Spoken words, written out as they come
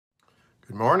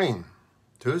Good morning.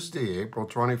 Tuesday, April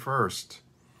 21st.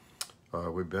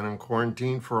 We've been in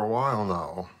quarantine for a while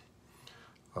now.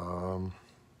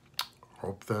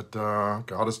 Hope that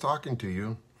God is talking to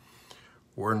you.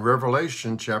 We're in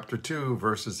Revelation chapter 2,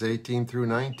 verses 18 through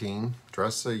 19.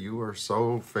 Tressa, you are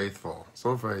so faithful,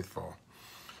 so faithful.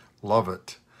 Love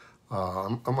it.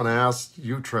 I'm going to ask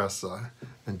you, Tressa,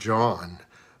 and John.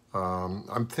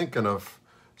 I'm thinking of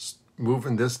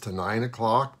moving this to 9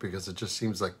 o'clock because it just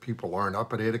seems like people aren't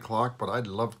up at 8 o'clock, but I'd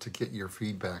love to get your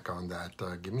feedback on that.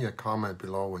 Give me a comment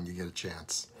below when you get a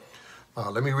chance.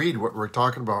 Let me read what we're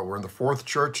talking about. We're in the fourth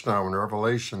church now in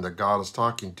Revelation that God is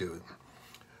talking to.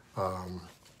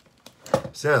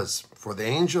 It says, "For the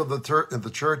angel of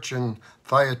the church in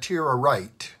Thyatira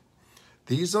write,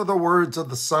 these are the words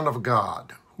of the Son of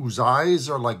God, whose eyes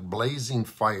are like blazing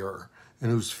fire,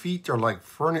 and whose feet are like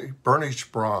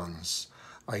burnished bronze.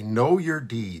 I know your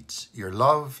deeds, your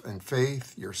love and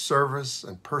faith, your service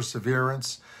and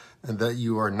perseverance, and that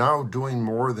you are now doing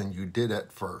more than you did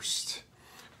at first."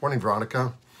 Morning,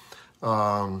 Veronica.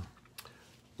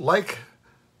 Like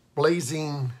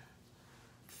blazing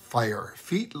fire,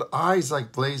 eyes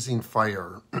like blazing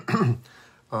fire.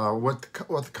 What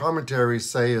the commentaries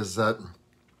say is that,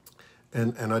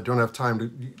 and I don't have time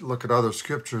to look at other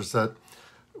scriptures, that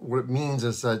what it means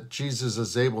is that Jesus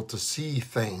is able to see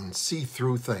things, see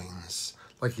through things,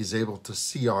 like he's able to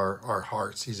see our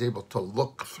hearts. He's able to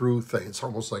look through things,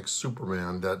 almost like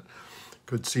Superman that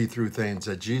could see through things,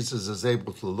 that Jesus is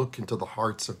able to look into the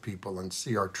hearts of people and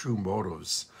see our true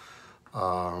motives.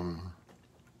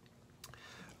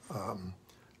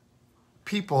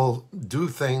 People do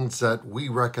things that we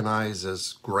recognize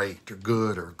as great or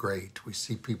good or great. We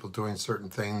see people doing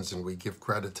certain things and we give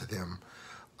credit to them.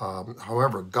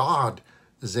 However, God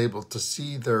is able to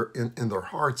see in their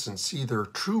hearts and see their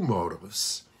true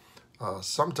motives.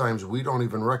 Sometimes we don't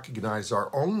even recognize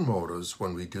our own motives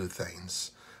when we do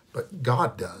things, but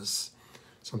God does.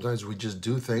 Sometimes we just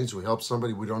do things, we help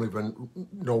somebody, we don't even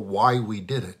know why we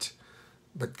did it.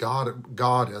 But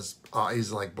God has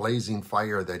eyes like blazing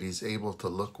fire that he's able to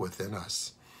look within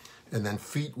us. And then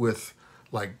feet with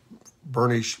like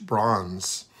burnished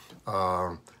bronze.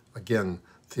 Again,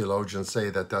 theologians say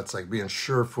that that's like being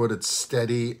sure-footed,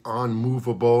 steady,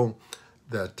 unmovable,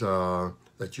 that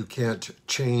you can't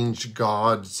change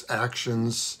God's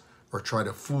actions or try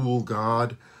to fool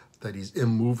God, that he's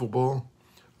immovable,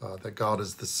 that God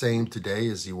is the same today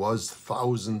as he was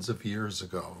thousands of years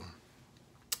ago.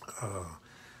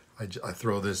 I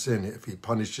throw this in. If he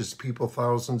punished his people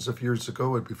thousands of years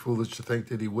ago, it'd be foolish to think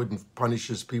that he wouldn't punish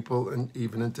his people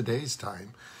even in today's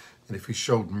time. And if he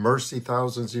showed mercy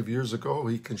thousands of years ago,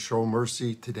 he can show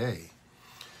mercy today.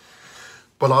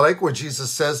 But I like what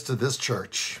Jesus says to this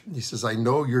church. He says, I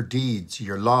know your deeds,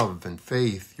 your love and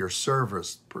faith, your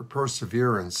service,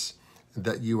 perseverance, and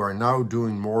that you are now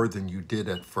doing more than you did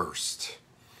at first.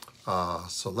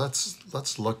 So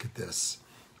let's look at this.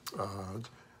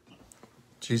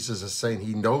 Jesus is saying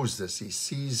he knows this. He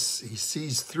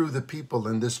sees through the people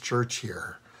in this church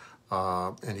here,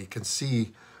 and he can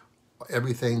see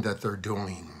everything that they're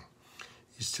doing.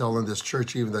 He's telling this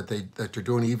church even that they're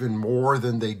doing even more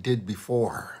than they did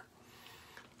before.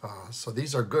 So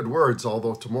these are good words,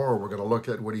 although tomorrow we're going to look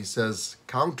at what he says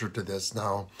counter to this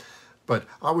now. But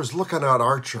I was looking at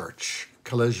our church,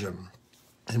 Collision,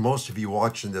 and most of you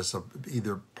watching this are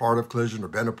either part of Collision or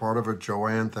been a part of it.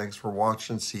 Joanne, thanks for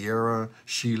watching. Sierra,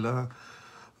 Sheila,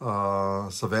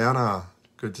 Savannah,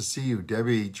 good to see you.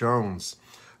 Debbie Jones.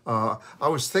 I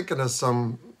was thinking of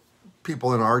some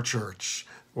people in our church,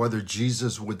 whether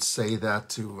Jesus would say that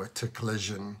to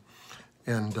Collision.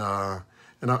 And I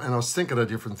was thinking of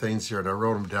different things here, and I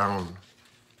wrote them down.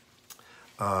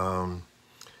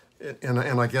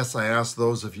 And I guess I asked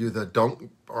those of you that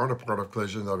aren't a part of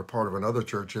Collision, that are part of another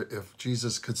church, if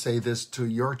Jesus could say this to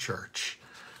your church.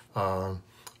 I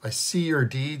see your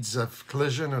deeds of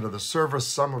Collision and of the service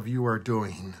some of you are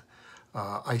doing.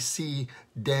 I see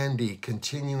Dandy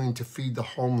continuing to feed the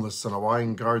homeless in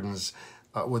Hawaiian Gardens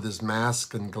with his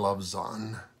mask and gloves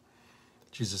on.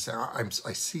 Jesus said,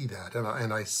 I see that,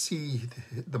 and I see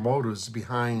the motives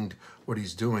behind what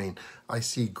he's doing. I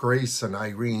see Grace and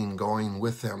Irene going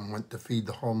with him, went to feed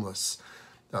the homeless.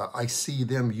 I see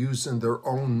them using their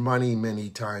own money many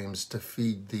times to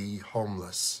feed the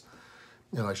homeless.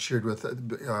 And I shared with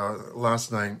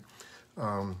last night,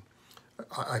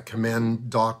 I commend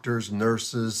doctors,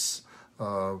 nurses,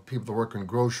 people that work in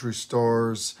grocery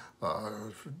stores,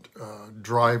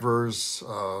 drivers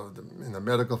in the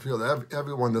medical field,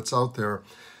 everyone that's out there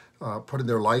putting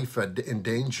their life in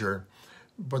danger.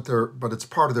 but it's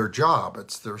part of their job.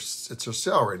 It's their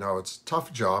salary. Now it's a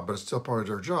tough job, but it's still part of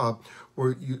their job.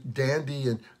 Where Dandy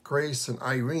and Grace and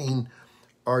Irene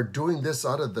are doing this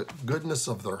out of the goodness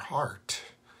of their heart.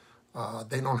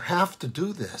 They don't have to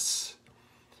do this.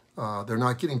 They're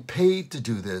not getting paid to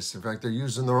do this. In fact, they're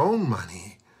using their own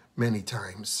money many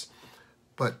times.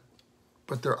 But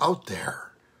they're out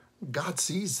there. God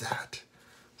sees that,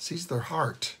 sees their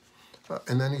heart.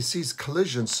 And then he sees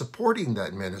Collision supporting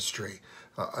that ministry.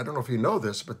 I don't know if you know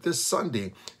this, but this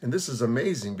Sunday, and this is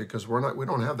amazing because we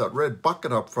don't have that red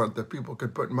bucket up front that people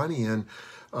could put money in.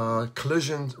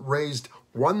 Collision raised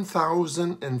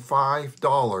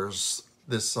 $1,005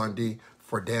 this Sunday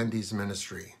for Dandy's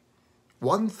ministry.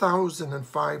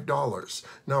 $1,005.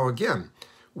 Now again,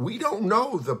 we don't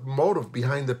know the motive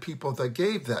behind the people that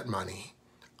gave that money.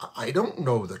 I don't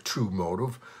know the true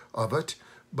motive of it,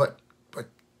 but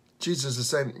Jesus is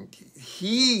saying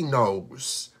he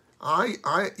knows.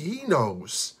 He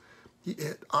knows.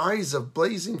 Eyes of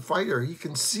blazing fire. He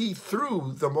can see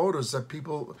through the motives of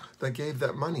people that gave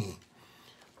that money.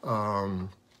 And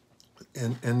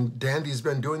Dandy's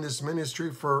been doing this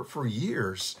ministry for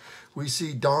years. We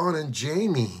see Dawn and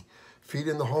Jamie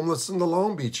feeding the homeless in the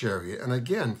Long Beach area. And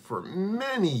again, for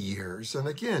many years. And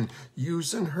again,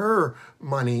 using her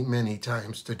money many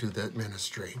times to do that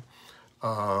ministry.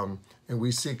 And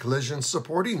we see Collision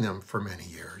supporting them for many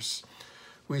years.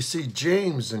 We see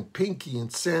James and Pinky and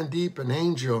Sandeep and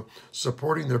Angel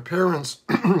supporting their parents'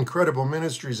 incredible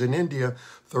ministries in India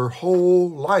their whole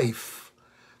life.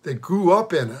 They grew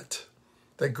up in it.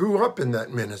 They grew up in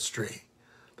that ministry.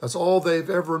 That's all they've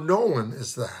ever known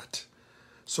is that.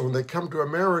 So when they come to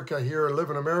America here, live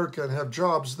in America and have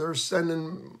jobs, they're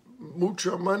sending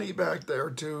mucho money back there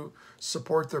to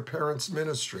support their parents'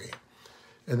 ministry.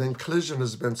 And then Collision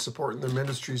has been supporting their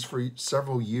ministries for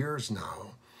several years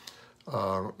now.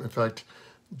 In fact,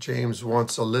 James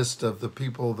wants a list of the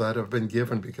people that have been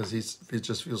given because he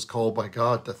just feels called by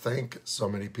God to thank so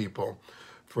many people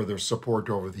for their support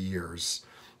over the years.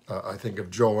 I think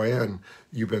of Joanne.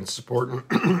 You've been supporting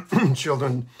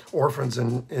children, orphans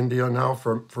in India now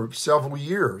for several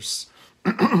years.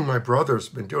 My brother's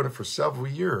been doing it for several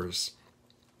years.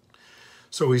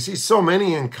 So we see so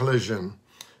many in Collision.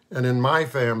 And in my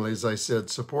family, as I said,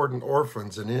 supporting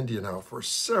orphans in India now for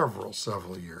several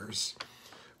years.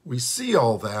 We see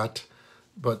all that,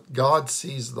 but God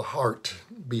sees the heart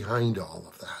behind all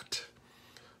of that.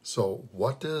 So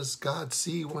what does God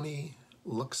see when he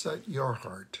looks at your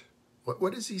heart?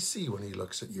 What does he see when he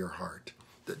looks at your heart?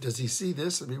 Does he see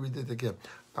this? Let me read it again.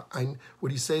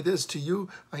 Would he say this to you?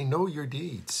 I know your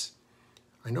deeds.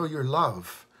 I know your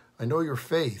love. I know your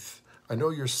faith. I know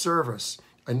your service.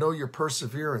 I know your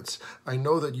perseverance. I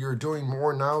know that you're doing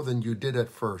more now than you did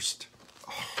at first.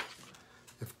 Oh,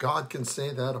 if God can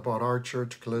say that about our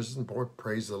church, Collision, boy,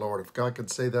 praise the Lord. If God can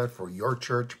say that for your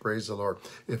church, praise the Lord.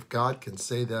 If God can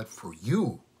say that for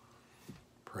you,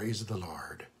 praise the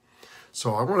Lord.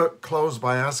 So I want to close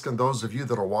by asking those of you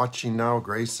that are watching now,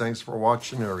 Grace, thanks for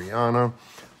watching, Ariana,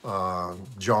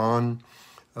 John,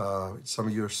 some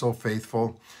of you are so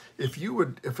faithful. If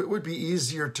it would be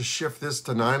easier to shift this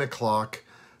to 9 o'clock,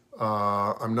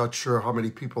 I'm not sure how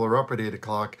many people are up at 8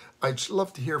 o'clock. I'd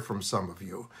love to hear from some of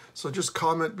you. So just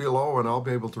comment below and I'll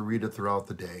be able to read it throughout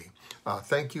the day.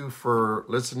 Thank you for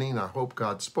listening. I hope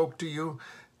God spoke to you.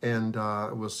 And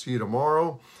we'll see you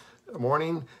tomorrow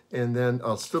morning. And then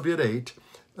I'll still be at 8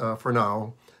 for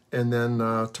now. And then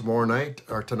tomorrow night,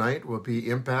 or tonight, will be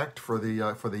Impact for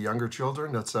the younger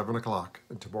children at 7 o'clock.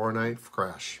 And tomorrow night,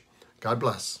 Crash. God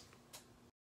bless.